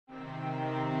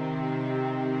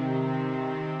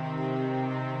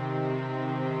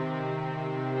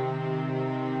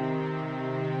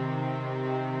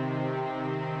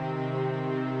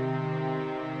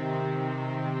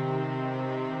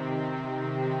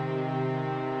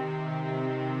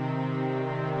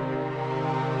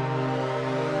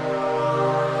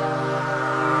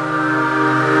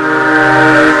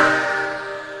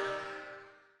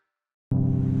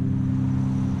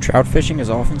Trout fishing is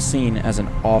often seen as an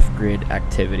off-grid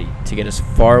activity to get as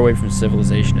far away from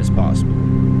civilization as possible.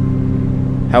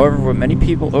 However, what many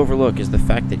people overlook is the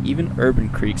fact that even urban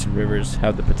creeks and rivers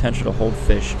have the potential to hold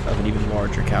fish of an even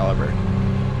larger caliber.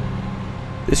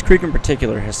 This creek in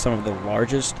particular has some of the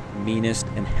largest, meanest,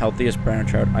 and healthiest brown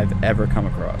trout I've ever come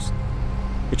across.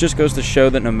 It just goes to show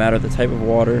that no matter the type of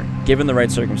water, given the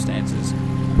right circumstances,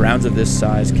 browns of this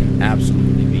size can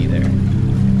absolutely be there.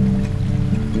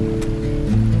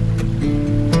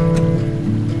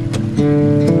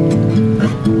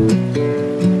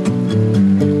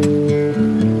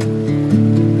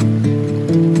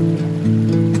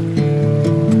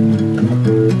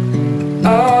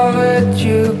 I'll let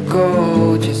you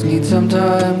go, just need some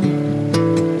time.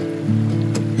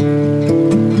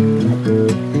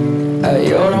 At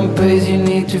your own pace, you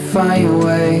need to find your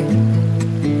way.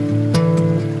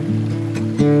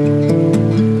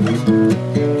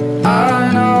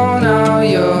 I know now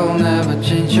you'll never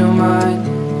change your mind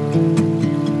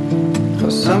for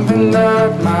something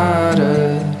that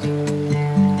matters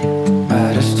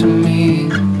to me.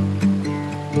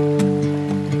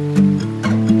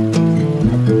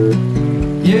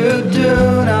 You do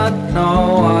not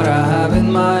know what I have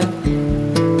in mind.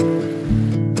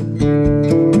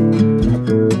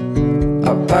 I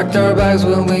packed our bags,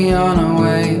 we'll be on our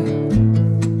way.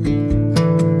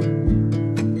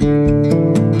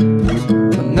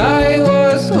 The night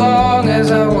was long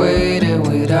as I waited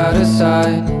without a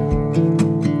sign,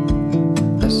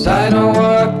 'cause I know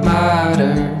what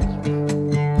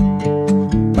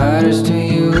matters to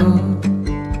you.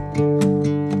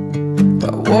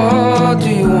 But what do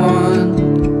you want?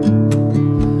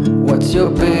 What's your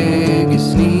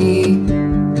biggest need?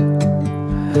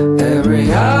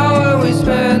 Every hour we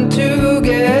spend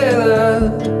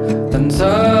together, then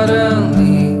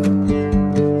suddenly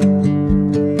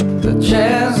the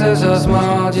chances are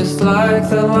small, just like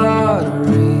the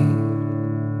lottery.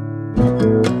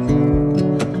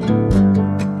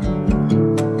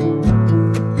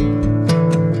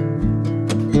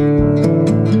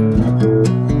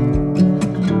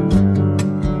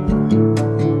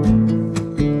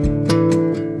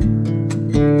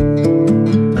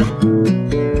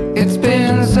 It's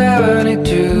been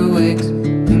 72 weeks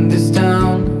in this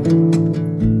town.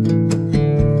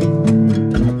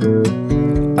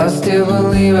 I still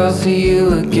believe I'll see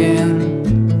you again.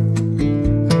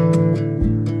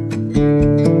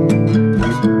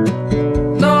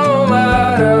 No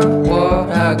matter what,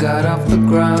 I got off the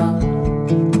ground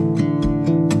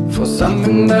for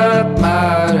something that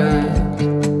matters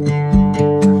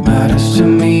to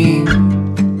me.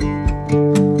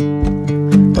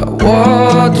 But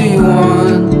what do you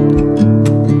want?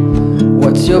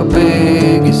 What's your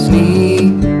biggest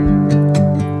need?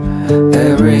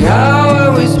 Every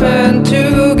hour we spend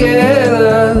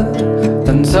together,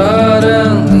 then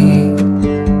suddenly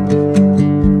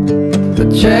the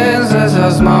chances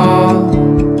are small,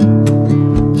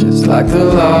 just like the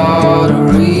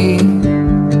lottery.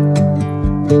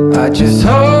 I just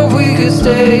hope we could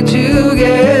stay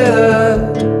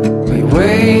together. We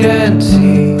wait and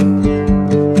see,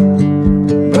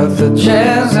 but the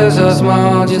chances are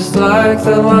small, just like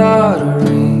the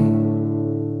lottery.